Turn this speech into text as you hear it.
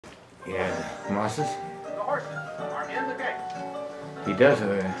Yeah, Mosses. The horses are in the gate. He does have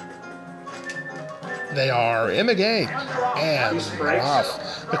a... They are in the gate, and they're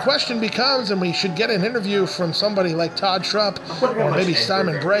off. The question becomes, and we should get an interview from somebody like Todd Schrupp or maybe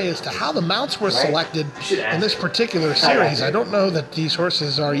Simon Bray as to how the mounts were selected in this particular series. I don't know that these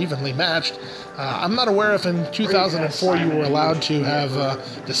horses are evenly matched. I'm not aware if in 2004 you were allowed to have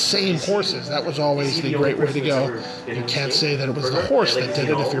the same horses. That was always the great way to go. You can't say that it was the horse that did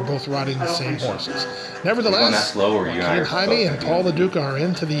it if you're both riding the same horses. Nevertheless, Joaquin Jaime and Paul Duca are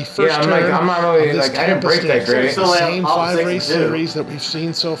into the first turn I'm not really, of this I didn't break that great. It's the same 5-race series that we've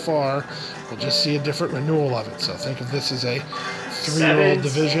seen so far. We'll just see a different renewal of it. So think of this as a 3-year-old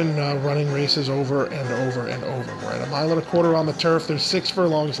division running races over and over and over. We're at 1.25 miles on the turf. There's 6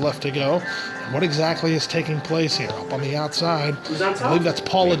 furlongs left to go. And what exactly is taking place here? Up on the outside, I believe that's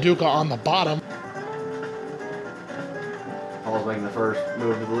Paul Duca on the bottom. Paul's making the first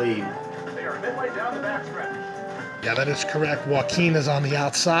move to the lead. They are midway down the backstretch. Yeah, that is correct. Joaquin is on the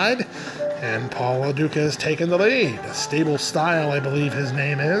outside, and Paul Duca has taken the lead. Stable Style, I believe his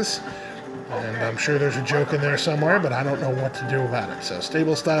name is. And I'm sure there's a joke in there somewhere, but I don't know what to do about it. So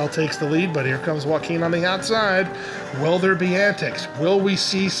Stable Style takes the lead, but here comes Joaquin on the outside. Will there be antics? Will we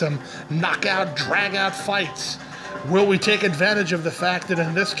see some knockout, drag-out fights? Will we take advantage of the fact that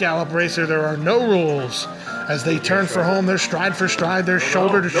in this Gallop Racer there are no rules? As they turn for home, they're stride for stride, they're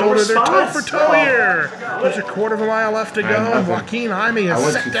shoulder to shoulder, they're toe for toe here. There's 1/4 mile left to go, and Joaquin Jaime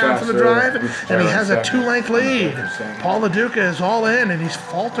is set down for the drive, and he has a 2-length lead. Paul Duca is all in, and he's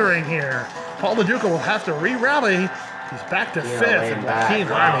faltering here. Paul Duca will have to re-rally. He's back to 5th, and Joaquin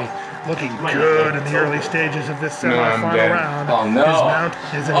Jaime looking good in the early stages of this semi-final round. Oh, no. His mount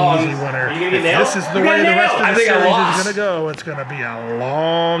is an easy winner. If this is the way the rest of the series is going to go, it's going to be a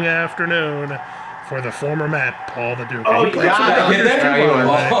long afternoon for the former Matt, Paul Duca. Oh, He played for the God.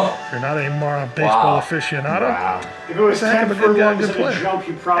 If you're not a baseball aficionado, If it was he's a heck of a 10 good guy, furlongs good in a player. jump,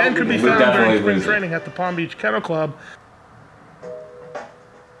 you probably And could be would. found during definitely spring lose it. training at the Palm Beach Kennel Club.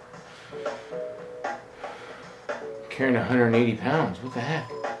 Carrying 180 pounds. What the heck?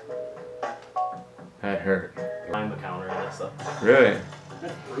 That hurt. Behind the counter and that stuff. Really?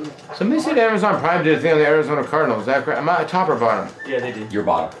 So Missy at Amazon Prime did a thing on the Arizona Cardinals. Is that correct? Am I top or bottom? Yeah, they did. Your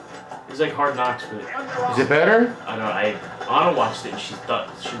bottom. It's like Hard Knocks, but Is it better? I don't know. Anna watched it and she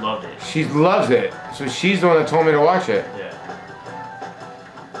loved it. She loves it. So she's the one that told me to watch it. Yeah.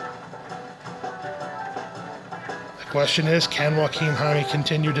 The question is, can Joaquin Jaime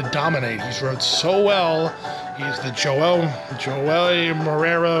continue to dominate? He's rode so well. He's the Joel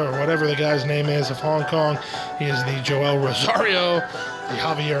Morera, or whatever the guy's name is, of Hong Kong. He is the Joel Rosario, the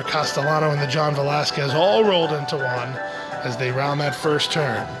Javier Castellano, and the John Velasquez all rolled into one as they round that first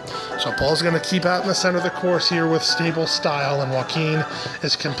turn. So Paul's going to keep out in the center of the course here with Stable Style, and Joaquin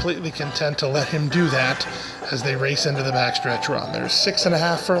is completely content to let him do that as they race into the backstretch run. There's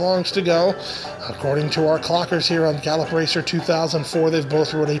 6.5 furlongs to go. According to our clockers here on Gallop Racer 2004, they've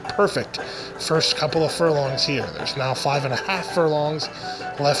both rode a perfect first couple of furlongs here. There's now 5.5 furlongs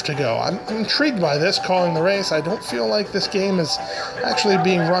left to go. I'm intrigued by this, calling the race. I don't feel like this game is actually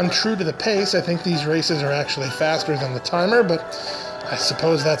being run true to the pace. I think these races are actually faster than the timer, but I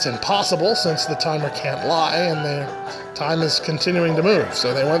suppose that's impossible since the timer can't lie and the time is continuing to move.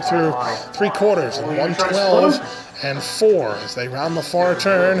 So they went through 3/4 and 1:12 and 4 as they round the far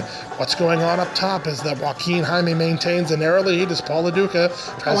turn. What's going on up top is that Joaquin Jaime maintains a narrow lead as Paul Duca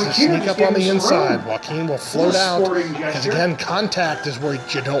tries to sneak up on the inside. Joaquin will float out because, again, contact is where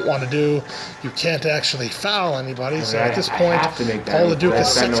you don't want to do. You can't actually foul anybody. So at this point, Paul Duca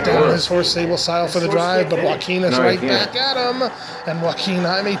sits down his horse Stable Style for the drive, but Joaquin is right back at him. And Joaquin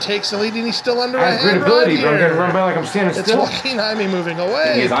Jaime takes the lead, and he's still under a hand run I'm going to run by like I'm standing It's still. Joaquin Jaime moving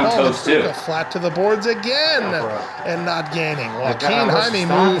away. He's on Paul toast, too. Duca flat to the boards again and not gaining. Joaquin Jaime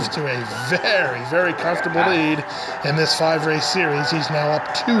moves to a very, very comfortable lead in this 5-race series. He's now up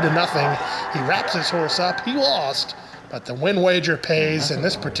 2-0. He wraps his horse up. He lost, but the win wager pays in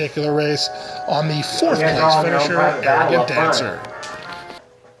this particular race on the 4th place finisher, Arrogant Dancer.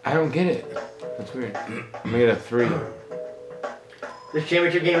 I don't get it. That's weird. I'm going to get a 3. This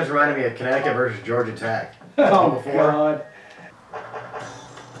championship game is reminding me of Connecticut versus Georgia Tech. Oh, God.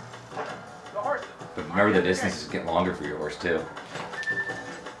 But remember, the distances get longer for your horse too.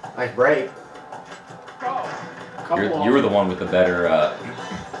 Nice break. You were the one with the better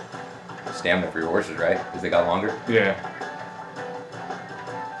stamina for your horses, right? Because they got longer. Yeah.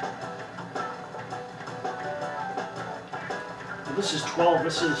 Well, this is 12.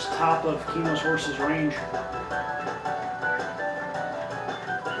 This is top of Keno's horse's range.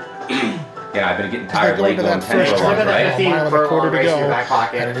 Yeah, again, I've been getting They tired go late into going that 10 first furlongs, turn, Look at right? that. a mile and a quarter to race in go, your back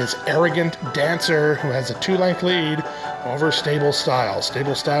pocket. and it is Arrogant Dancer who has a 2-length lead over Stable Style.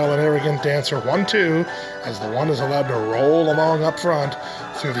 Stable Style and Arrogant Dancer 1-2 as the one is allowed to roll along up front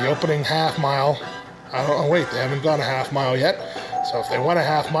through the opening half mile. Oh wait, they haven't gone a half mile yet. So if they went a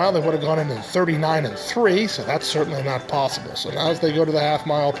half mile, they would have gone into 39-3, so that's certainly not possible. So now as they go to the half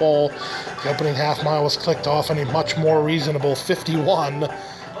mile pole, the opening half mile was clicked off in a much more reasonable 51-2.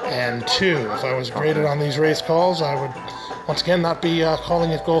 If I was graded on these race calls, I would once again not be calling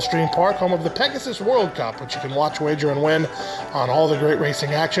it Gulfstream Park, home of the Pegasus World Cup, which you can watch, wager, and win on all the great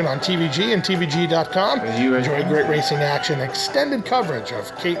racing action on TVG and TVG.com. Enjoy great racing action, extended coverage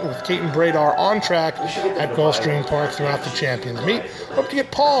of Kate and Bradar on track at Gulfstream Park throughout the Champions Meet. Hope to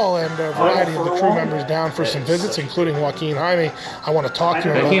get Paul and a variety of the crew members down for some visits, including Joaquin Jaime. I want to talk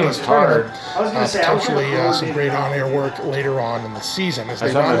to him about this tournament, potentially some great on-air work later on in the season. As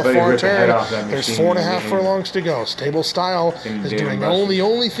they round the far turn, there's 4.5 furlongs to go. Stable Style is doing the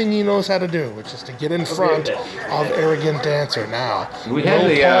only thing he knows how to do, which is to get in front of Arrogant Dancer. Now, We had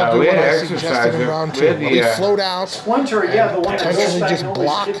the we had exercise. in round We 2. had Will he the float out Splinter, yeah, the and one that potentially goes just back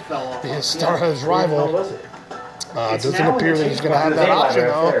block always fell off. his rival? Doesn't appear that he's going to have that option,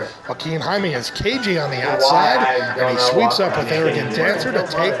 though. Joaquin Jaime is cagey on the outside, and he sweeps up with Arrogant Dancer to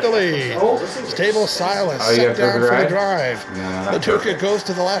take the lead. Stable Style is set down for the drive. The Duca goes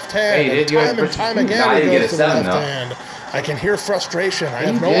to the left hand, and time again he goes to the left hand. I can hear frustration. I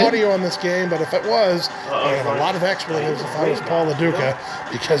have no audio on this game, but if it was, I have a lot of expletives if I was Paul the Duca,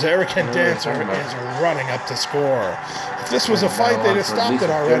 because Arrogant Dancer is running up to score. If this was a fight, they'd have stopped it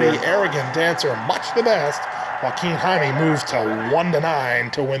already. Arrogant Dancer, much the best. Joaquin Jaime moves to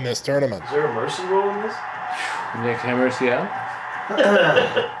 1-9 to win this tournament. Is there a mercy rule in this? Nick Mercy out.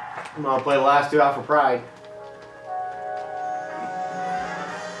 I'm going to play the last 2 out for pride.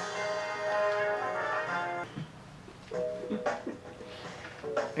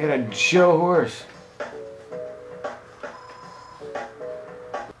 I got a Joe horse.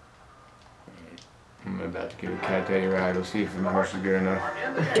 I'm about to give a cat a ride. We'll see if my horse is good enough.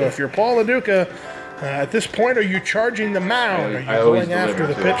 So if you're Paul the Duca, at this point, are you charging the mound? Are you going after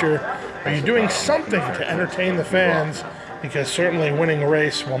the pitcher? Are you doing something to entertain the fans? Because certainly winning a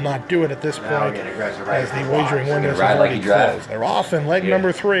race will not do it at this point, as the wagering windows have already closed. They're off in leg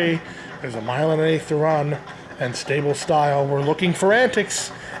number 3. There's 1.1 miles to run, and Stable Style. We're looking for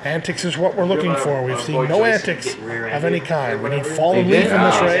antics. Antics is what we're looking for. We've seen no antics of any kind. We need Fallen Leaf in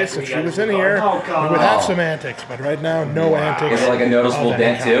this race. If she was in here, we would have some antics, but right now, no antics. Is it like a noticeable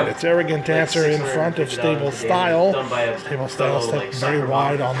dent too? It's Arrogant Dancer in front of Stable Style. Stable Style stepped very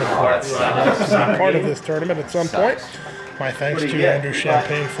wide on the court. Part of this tournament at some point. My thanks to Andrew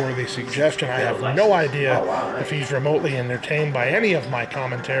Champagne for the suggestion. I have no idea if he's remotely entertained by any of my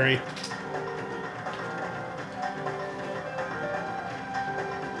commentary.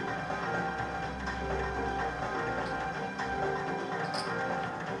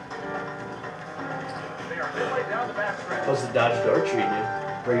 They are midway down the backstretch. How's the Dodge Dart treating you?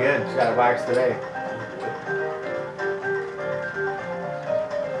 Pretty good. Just got it waxed today.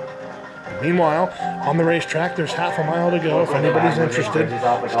 Meanwhile, on the racetrack, there's 1/2 mile to go. If anybody's interested,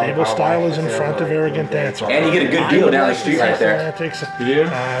 Stable Style is in front of Arrogant Dancer. And you get a good deal down the street right there. Antics. You do?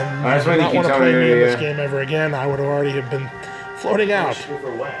 I do not want to play me in this game ever again. I would already have been floating out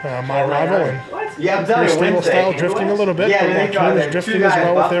my rival, and Yeah, I'm telling you, Stable Wednesday. Style drifting a little bit, Yeah, but they Joaquin got is there. drifting Two as guys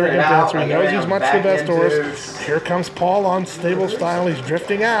well with buffing Arrogant it out. Dancer. He knows he's much the Back best into- horse. Here comes Paul on Stable Style. He's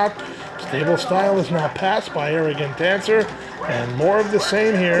drifting out. Stable Style is now passed by Arrogant Dancer, and more of the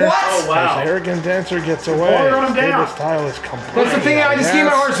same here. Oh, wow. As Arrogant Dancer gets away, Run him Stable down. Style is completely. That's the thing. I just gave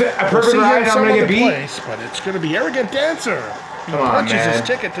my horse a We'll perfect see him ride. I'm gonna somewhat get in beat. place, but it's going to be Arrogant Dancer. He Come on, punches his man.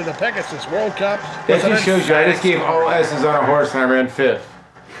 ticket to the Pegasus World Cup. That with an just shows you. I just emphatic gave all S's on a horse and I ran 5th.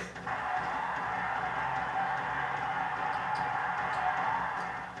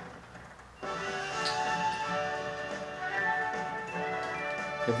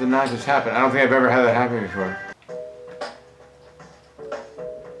 It did not just happen. I don't think I've ever had that happen before.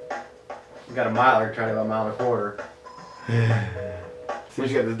 We got a miler trying to go 1.25 miles. See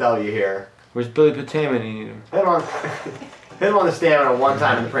if you get the W here. Where's Billy Pataman? You need him. Hit him on, hit him on the stamina one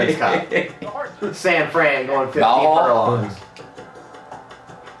time in the Prince Cup. San Fran going 15 furlongs.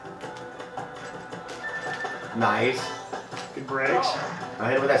 Nice. Good brakes. I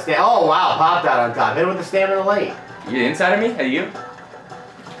hit him with that stamina. Oh wow, popped out on top. Hit him with the stamina late. You get inside of me? Hey, you?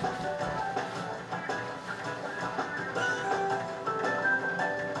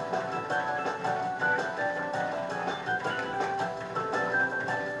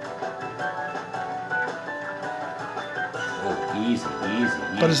 Oh, Easy, easy.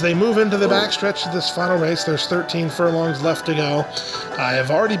 But as they move into the backstretch of this final race, there's 13 furlongs left to go. I have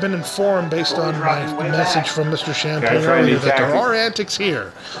already been informed, based on my message from Mr. Champagne earlier, that there are antics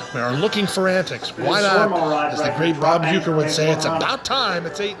here. We are looking for antics. Why not? As the great Bob Duca would say, it's about time.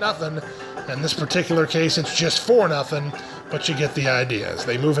 It's 8-0. In this particular case, it's just 4-0. But you get the idea. As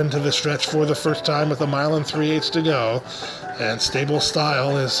they move into the stretch for the first time with 1 3/8 to go, and Stable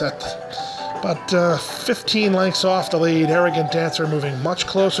Style is at about 15 lengths off the lead. Arrogant Dancer moving much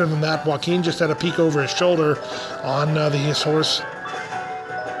closer than that. Joaquin just had a peek over his shoulder on his horse.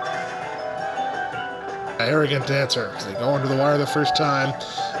 Arrogant Dancer, as they go under the wire the first time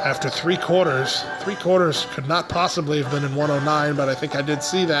after 3 quarters. 3 quarters could not possibly have been in 109, but I think I did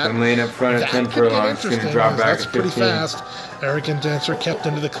see that. I'm laying up front at 10 furlongs. It's going to drop back That's at pretty 15. fast. Arrogant Dancer kept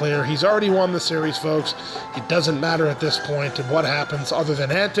into the clear. He's already won the series, folks. It doesn't matter at this point what happens other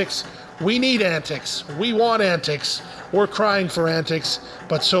than antics. We need antics. We want antics. We're crying for antics,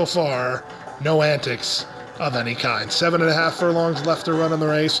 but so far, no antics of any kind. 7.5 furlongs left to run in the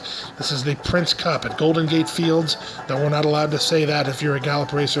race. This is the Prince Cup at Golden Gate Fields, though we're not allowed to say that if you're a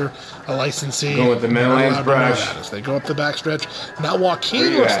Gallop Racer, a licensee. Going with the Midlands brush. As they go up the backstretch. Now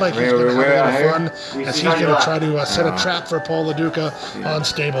Joaquin looks like he's going to have a little fun, as he's going to try to set a trap for Paul the Duca on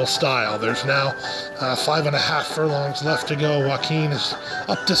Stable Style. There's now 5.5 furlongs left to go. Joaquin is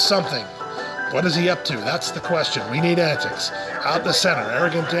up to something. What is he up to? That's the question. We need antics. Out the center.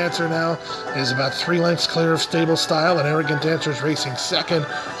 Arrogant Dancer now is about 3 lengths clear of Stable Style, and Arrogant Dancer is racing second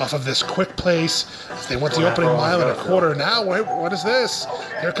off of this quick pace as they went the opening 1.25 miles. Now, wait, what is this?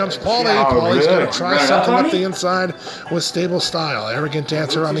 Here comes Paulie. Paulie's going to try something up the inside with Stable Style. Arrogant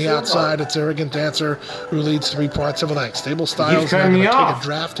Dancer on the outside. It's Arrogant Dancer who leads 3 parts of a length. Stable Style is now going to take a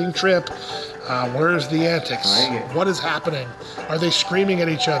drafting trip. Where's the antics? What is happening? Are they screaming at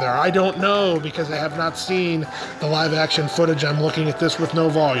each other? I don't know, because I have not seen the live action footage. I'm looking at this with no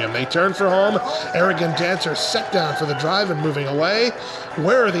volume. They turn for home. Arrogant Dancer set down for the drive and moving away.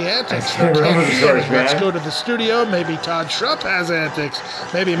 Where are the antics? Let's go to the studio. Maybe Todd Schrupp has antics.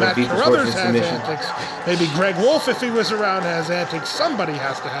 Maybe Matt Carruthers has antics. Maybe Greg Wolf, if he was around, has antics. Somebody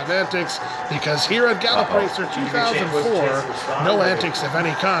has to have antics, because here at Gallop Racer 2004, no antics of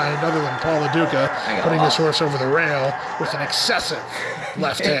any kind other than Paul the Duca putting his horse over the rail with an excessive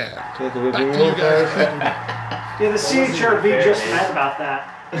left hand. Back to you guys. Yeah, the CHRV just met about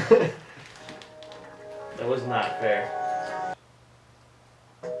that. That was not fair.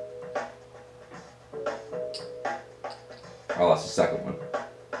 Oh, that's the second one.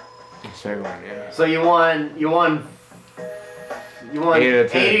 Second one, yeah. So you won 8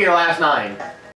 of your last 9.